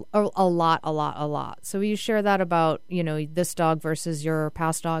said a lot. So will you share that about, this dog versus your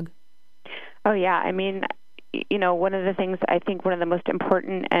past dog? Oh, yeah. I mean, one of the things, I think one of the most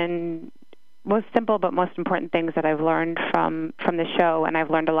important and most simple but most important things that I've learned from the show, and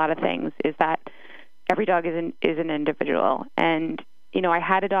I've learned a lot of things, is that every dog is an individual. And, I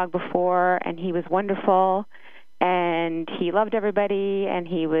had a dog before, and he was wonderful, and he loved everybody, and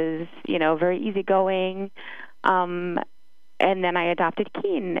he was, very easygoing. And then I adopted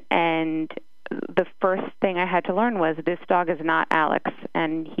Keen, and the first thing I had to learn was this dog is not Alex,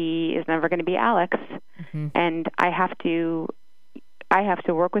 and he is never going to be Alex. Mm-hmm. And I have to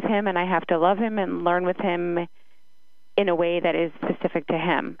work with him, and I have to love him and learn with him in a way that is specific to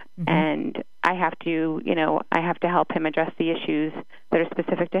him. Mm-hmm. And I have to help him address the issues that are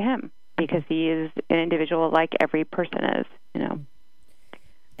specific to him, because he is an individual like every person is,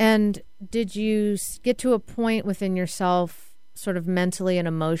 And did you get to a point within yourself, sort of mentally and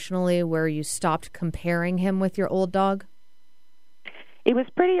emotionally, where you stopped comparing him with your old dog? It was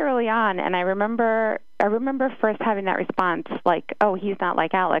pretty early on, and I remember first having that response, like, oh, he's not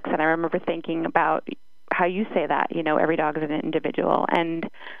like Alex. And I remember thinking about how you say that, every dog is an individual. And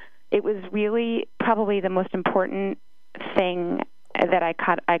it was really probably the most important thing that I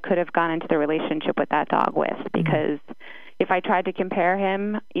could have gone into the relationship with that dog with, because if I tried to compare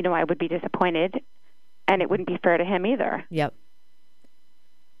him, I would be disappointed, and it wouldn't be fair to him either. Yep.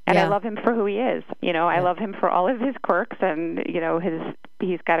 And I love him for who he is. I love him for all of his quirks, and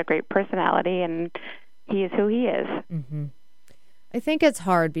he's got a great personality, and he is who he is. Mm-hmm. I think it's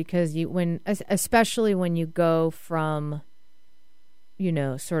hard because especially when you go from,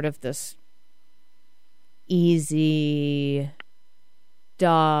 sort of this easy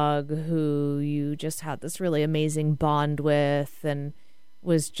dog who you just had this really amazing bond with and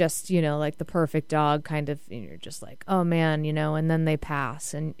was just, like the perfect dog kind of, and you're just like, oh man, and then they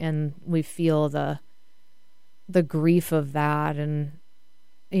pass and we feel the grief of that. And,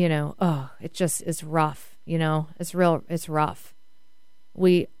 it's rough, it's rough.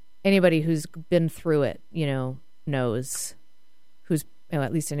 Anybody who's been through it, knows,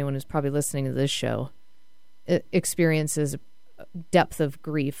 at least anyone who's probably listening to this show, experiences depth of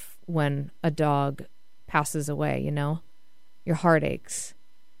grief when a dog passes away. Your heart aches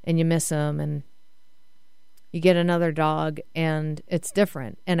and you miss him, and you get another dog and it's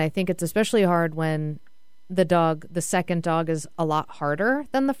different. And I think it's especially hard when the second dog is a lot harder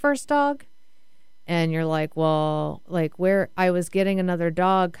than the first dog. And you're like, well, like where I was getting another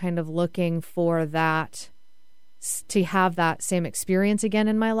dog kind of looking for that to have that same experience again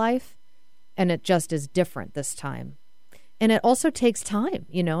in my life, and it just is different this time. And it also takes time,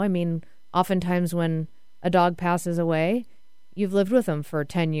 you know. I mean, oftentimes when a dog passes away, you've lived with them for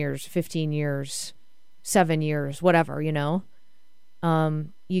 10 years, 15 years, 7 years, whatever, you know.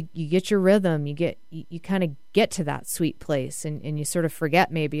 You get your rhythm, you kind of get to that sweet place, and you sort of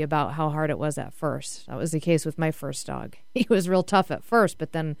forget maybe about how hard it was at first. That was the case with my first dog. He was real tough at first,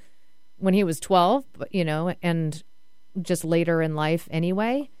 but then when he was 12, you know, and just later in life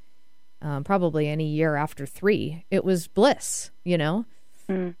anyway, probably any year after 3, it was bliss, you know.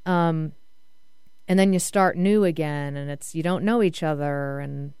 And then you start new again, and you don't know each other,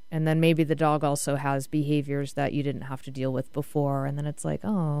 and then maybe the dog also has behaviors that you didn't have to deal with before, and then it's like,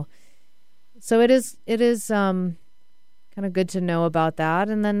 oh. So it is kind of good to know about that.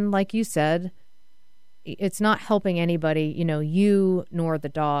 And then, like you said, it's not helping anybody, you know, you nor the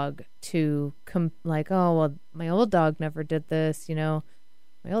dog to like, oh, well, my old dog never did this, you know.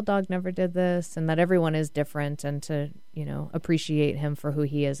 My old dog never did this, and that everyone is different, and to, you know, appreciate him for who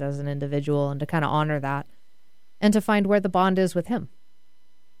he is as an individual, and to kind of honor that, and to find where the bond is with him.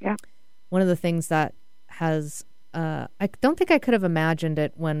 Yeah. One of the things that has, I don't think I could have imagined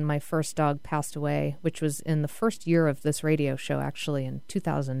it when my first dog passed away, which was in the first year of this radio show, actually, in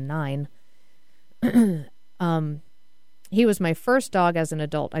 2009. He was my first dog as an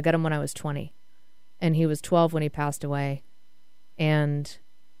adult. I got him when I was 20, and he was 12 when he passed away, and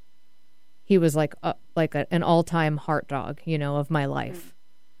he was like an all-time heart dog, you know, of my life.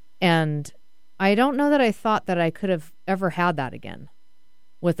 And I don't know that I thought that I could have ever had that again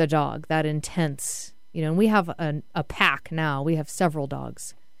with a dog, that intense, you know. And we have a pack now. We have several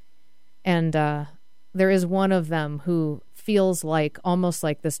dogs. And there is one of them who feels like almost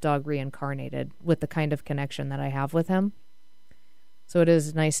like this dog reincarnated with the kind of connection that I have with him. So it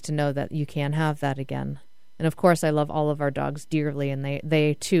is nice to know that you can have that again. And of course, I love all of our dogs dearly, and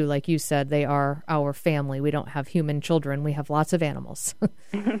they too, like you said, they are our family. We don't have human children. We have lots of animals.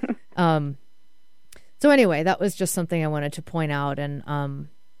 So anyway, that was just something I wanted to point out, and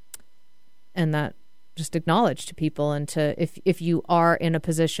that just acknowledge to people, and to if you are in a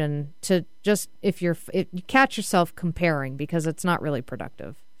position to just if you catch yourself comparing, because it's not really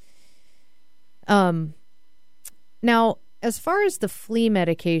productive. Now, as far as the flea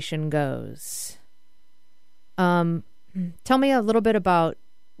medication goes. Tell me a little bit about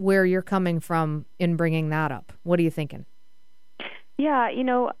where you're coming from in bringing that up. What are you thinking? Yeah, you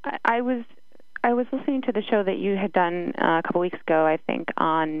know, I was listening to the show that you had done a couple weeks ago, I think,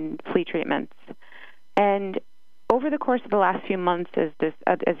 on flea treatments. And over the course of the last few months, as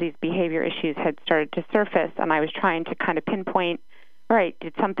these behavior issues had started to surface, and I was trying to kind of pinpoint, all right,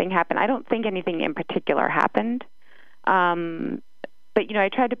 did something happen? I don't think anything in particular happened. But, you know,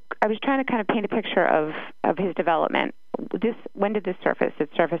 I was trying to kind of paint a picture of his development. When did this surface? It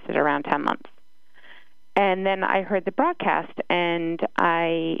surfaced at around 10 months. And then I heard the broadcast, and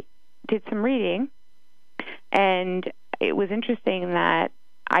I did some reading, and it was interesting that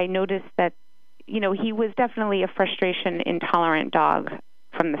I noticed that, you know, he was definitely a frustration-intolerant dog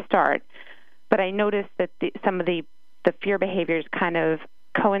from the start, but I noticed that some of the fear behaviors kind of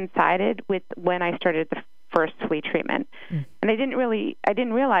coincided with when I started the first flea treatment. And I didn't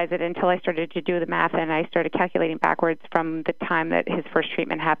realize it until I started to do the math, and I started calculating backwards from the time that his first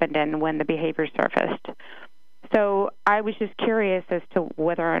treatment happened and when the behavior surfaced. So I was just curious as to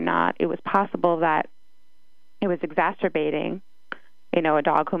whether or not it was possible that it was exacerbating, you know, a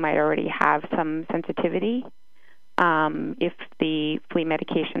dog who might already have some sensitivity, if the flea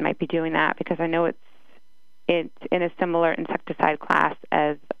medication might be doing that, because I know it's in a similar insecticide class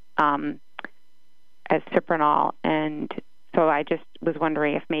as fipronil, and so I just was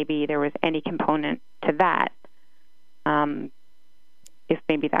wondering if maybe there was any component to that, if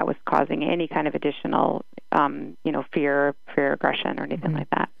maybe that was causing any kind of additional, you know, fear, aggression, or anything like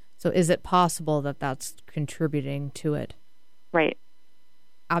that. So is it possible that that's contributing to it? Right.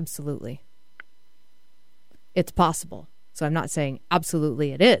 Absolutely. It's possible. So I'm not saying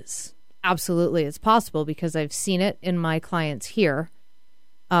absolutely it is. Absolutely it's possible, because I've seen it in my clients here,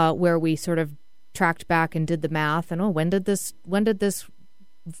 where we sort of tracked back and did the math, and when did this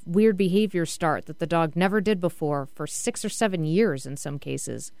weird behavior start that the dog never did before for 6 or 7 years in some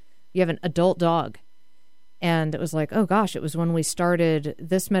cases. You have an adult dog. And it was like, oh gosh, it was when we started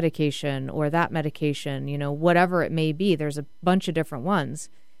this medication or that medication, you know, whatever it may be. There's a bunch of different ones.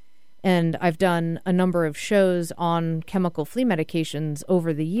 And I've done a number of shows on chemical flea medications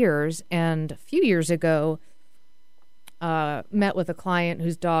over the years. And a few years ago, met with a client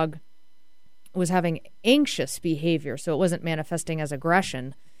whose dog was having anxious behavior. So it wasn't manifesting as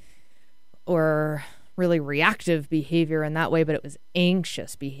aggression or really reactive behavior in that way, but it was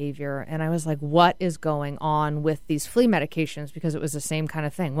anxious behavior. And I was like, what is going on with these flea medications? Because it was the same kind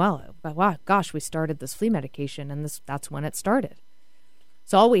of thing. Well, wow, gosh, we started this flea medication, and that's when it started.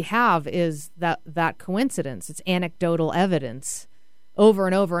 So all we have is that coincidence. It's anecdotal evidence over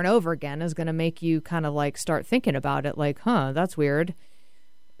and over and over again is going to make you kind of like start thinking about it like, that's weird.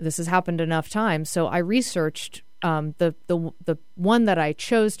 This has happened enough times. So I researched the one that I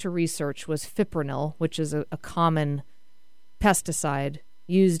chose to research was fipronil, which is a common pesticide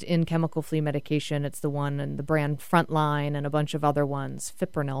used in chemical flea medication. It's the one in the brand Frontline and a bunch of other ones,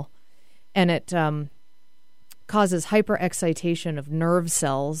 fipronil. And it causes hyperexcitation of nerve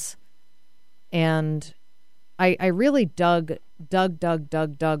cells. And I really dug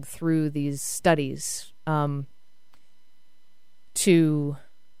through these studies to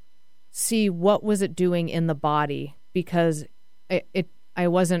see what was it doing in the body, because I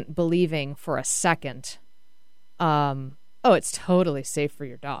wasn't believing for a second, it's totally safe for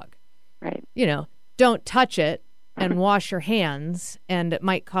your dog. Right. Don't touch it and wash your hands, and it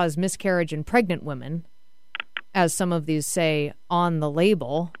might cause miscarriage in pregnant women, as some of these say on the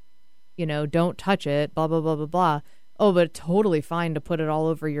label. Don't touch it, blah, blah, blah, blah, blah. Oh, but totally fine to put it all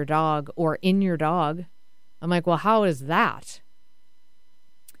over your dog or in your dog. I'm like, well, how is that?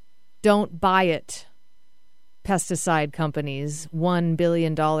 Don't buy it, pesticide companies, $1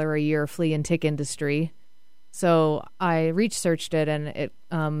 billion a year flea and tick industry. So I researched it, and it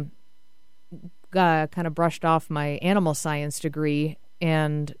kind of brushed off my animal science degree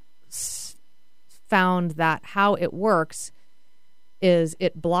and found that how it works is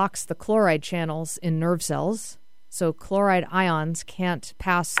it blocks the chloride channels in nerve cells. So chloride ions can't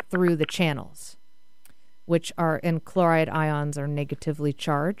pass through the channels, and chloride ions are negatively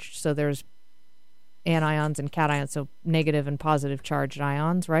charged. So there's anions and cations, so negative and positive charged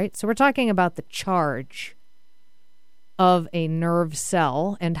ions, right? So we're talking about the charge of a nerve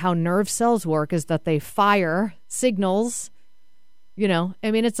cell, and how nerve cells work is that they fire signals.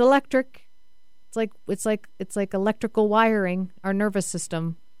 It's electric. It's like electrical wiring, our nervous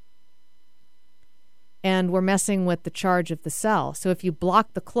system. And we're messing with the charge of the cell. So if you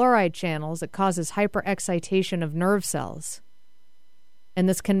block the chloride channels, it causes hyperexcitation of nerve cells. And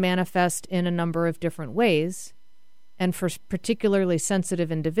this can manifest in a number of different ways. And for particularly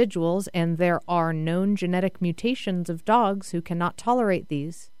sensitive individuals, and there are known genetic mutations of dogs who cannot tolerate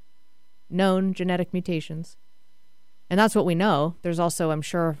these, known genetic mutations. And that's what we know. There's also, I'm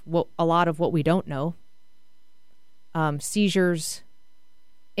sure, a lot of what we don't know. Seizures,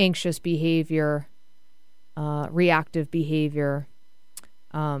 anxious behavior, reactive behavior,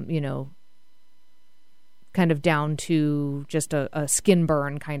 kind of down to just a skin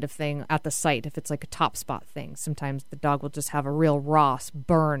burn kind of thing at the site. If it's like a top spot thing, sometimes the dog will just have a real raw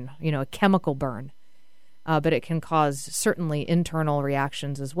burn, a chemical burn. But it can cause certainly internal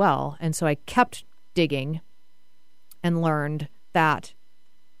reactions as well. And so I kept digging and learned that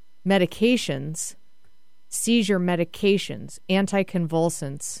medications, seizure medications,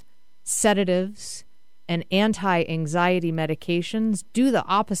 anticonvulsants, sedatives, and anti-anxiety medications do the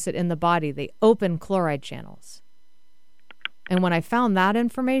opposite in the body. They open chloride channels. And when I found that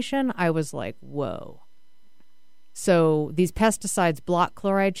information, I was like, whoa. So these pesticides block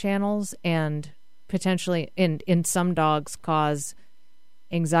chloride channels and potentially, in some dogs, cause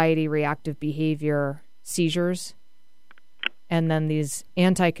anxiety, reactive behavior, seizures. And then these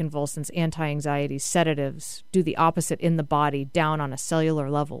anticonvulsants, anti-anxiety, sedatives do the opposite in the body, down on a cellular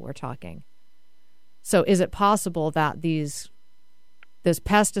level, we're talking. So is it possible that this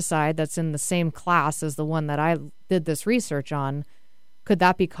pesticide that's in the same class as the one that I did this research on, could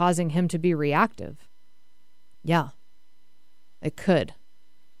that be causing him to be reactive? Yeah, it could.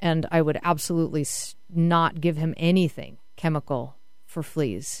 And I would absolutely not give him anything chemical for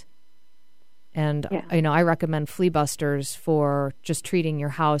fleas. And, I recommend Flea Busters for just treating your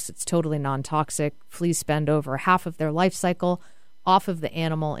house. It's totally non-toxic. Fleas spend over half of their life cycle off of the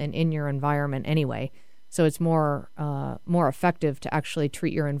animal and in your environment anyway. So it's more effective to actually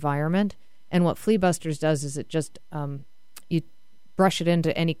treat your environment. And what Flea Busters does is it just, you brush it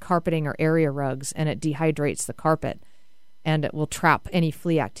into any carpeting or area rugs, and it dehydrates the carpet. And it will trap any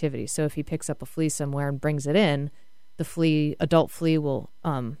flea activity. So if he picks up a flea somewhere and brings it in, the adult flea will,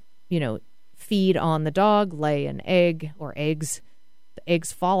 feed on the dog, lay an egg or eggs. The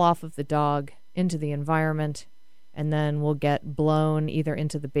eggs fall off of the dog into the environment, and then will get blown either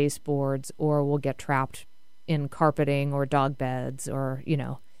into the baseboards or will get trapped in carpeting or dog beds or,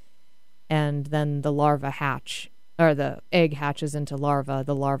 and then the larva hatch, or the egg hatches into larva,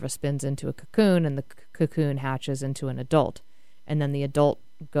 the larva spins into a cocoon, and the cocoon hatches into an adult. And then the adult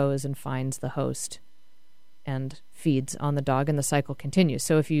goes and finds the host and feeds on the dog, and the cycle continues.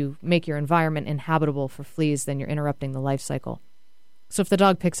 So if you make your environment inhabitable for fleas, then you're interrupting the life cycle. So if the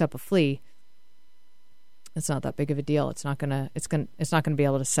dog picks up a flea, it's not that big of a deal. It's not gonna be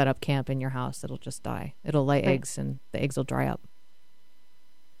able to set up camp in your house. It'll just die. It'll lay eggs, and the eggs will dry up.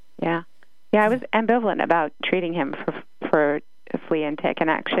 Yeah. I was ambivalent about treating him for flea and tick, and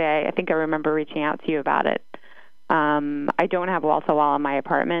actually, I think I remember reaching out to you about it. I don't have wall-to-wall in my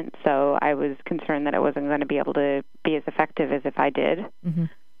apartment, so I was concerned that it wasn't going to be able to be as effective as if I did. Mm-hmm.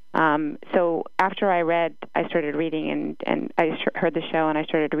 So after I started reading, and I heard the show, and I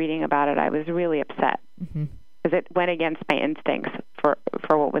started reading about it, I was really upset because it went against my instincts for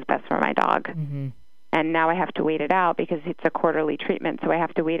what was best for my dog. Mm-hmm. And now I have to wait it out because it's a quarterly treatment, so I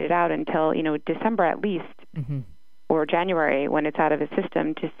have to wait it out until December at least, or January when it's out of his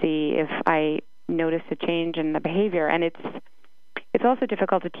system to see if I notice a change in the behavior. And it's also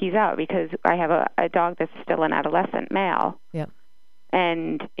difficult to tease out because I have a dog that's still an adolescent male. Yep.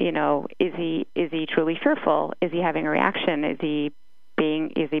 And is he truly fearful? Is he having a reaction? Is he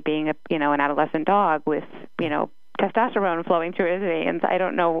being an adolescent dog with testosterone flowing through his veins? I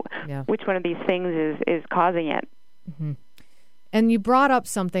don't know which one of these things is causing it. Mm-hmm. And you brought up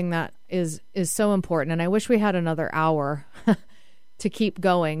something that is so important, and I wish we had another hour to keep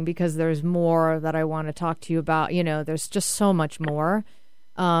going because there's more that I want to talk to you about. There's just so much more.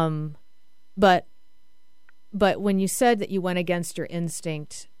 But when you said that you went against your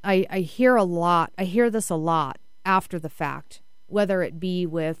instinct, I hear this a lot after the fact, whether it be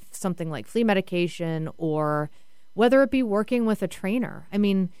with something like flea medication or whether it be working with a trainer. I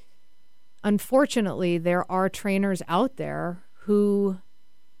mean, unfortunately, there are trainers out there who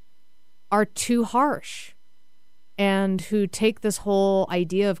are too harsh and who take this whole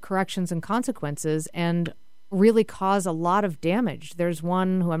idea of corrections and consequences and really cause a lot of damage. There's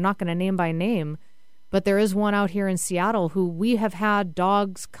one who I'm not going to name by name, but there is one out here in Seattle who we have had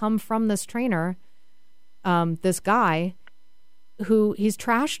dogs come from this trainer, this guy, who he's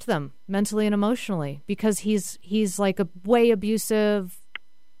trashed them mentally and emotionally because he's like a way abusive,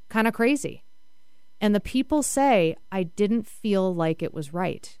 kind of crazy. And the people say, I didn't feel like it was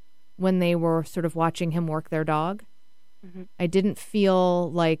right when they were sort of watching him work their dog. Mm-hmm. I didn't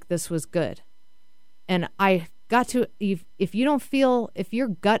feel like this was good. And I got to, if your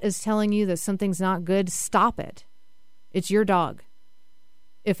gut is telling you that something's not good, stop it. It's your dog.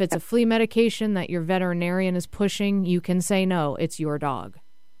 If it's a flea medication that your veterinarian is pushing, you can say no, it's your dog.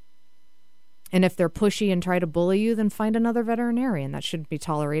 And if they're pushy and try to bully you, then find another veterinarian. That shouldn't be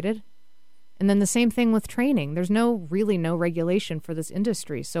tolerated. And then the same thing with training. There's no regulation for this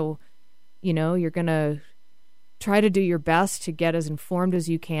industry. So, you're going to try to do your best to get as informed as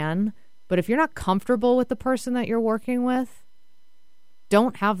you can. But if you're not comfortable with the person that you're working with,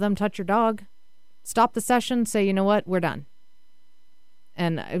 don't have them touch your dog. Stop the session, say, you know what, we're done.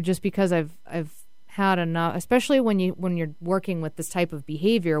 And just because I've had enough, especially when you're working with this type of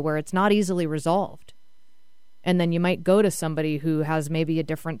behavior where it's not easily resolved. And then you might go to somebody who has maybe a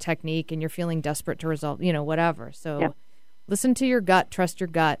different technique and you're feeling desperate to resolve, whatever. So listen to your gut, trust your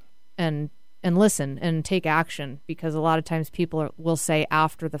gut, and listen and take action, because a lot of times people will say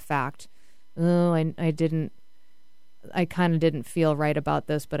after the fact, oh, I kind of didn't feel right about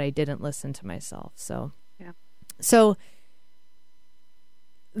this, but I didn't listen to myself. So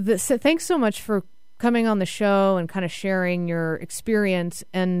thanks so much for coming on the show and kind of sharing your experience.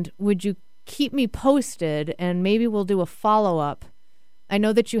 And would you keep me posted, and maybe we'll do a follow-up. I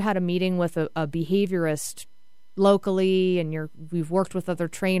know that you had a meeting with a behaviorist locally, and we've worked with other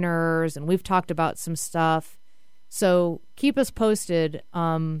trainers, and we've talked about some stuff. So keep us posted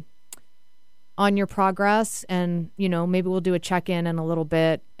on your progress, and, maybe we'll do a check-in in a little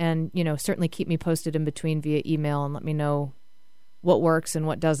bit, and, certainly keep me posted in between via email and let me know what works and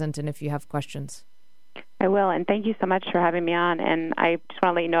what doesn't, and if you have questions. I will, and thank you so much for having me on. And I just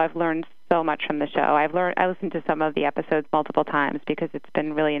want to let you know I've learned so much from the show. I listened to some of the episodes multiple times because it's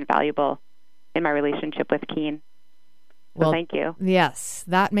been really invaluable in my relationship with Keen. So thank you. Yes,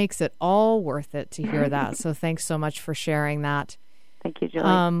 that makes it all worth it to hear that. So thanks so much for sharing that. Thank you,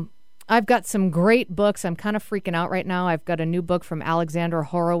 Julie. I've got some great books. I'm kind of freaking out right now. I've got a new book from Alexandra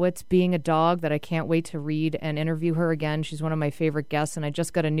Horowitz, Being a Dog, that I can't wait to read and interview her again. She's one of my favorite guests. And I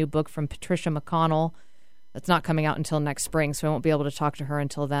just got a new book from Patricia McConnell that's not coming out until next spring, so I won't be able to talk to her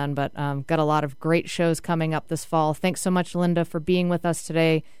until then. But got a lot of great shows coming up this fall. Thanks so much, Linda, for being with us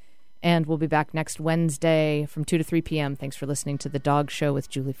today. And we'll be back next Wednesday from 2 to 3 p.m. Thanks for listening to The Dog Show with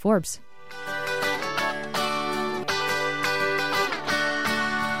Julie Forbes.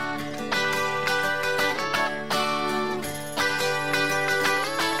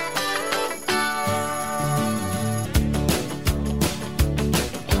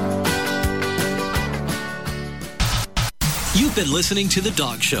 been listening to The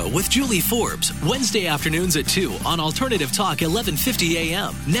Dog Show with Julie Forbes, Wednesday afternoons at 2 on Alternative Talk 1150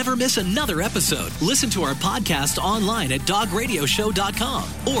 AM. Never miss another episode. Listen to our podcast online at dogradioshow.com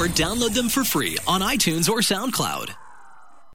or download them for free on iTunes or SoundCloud.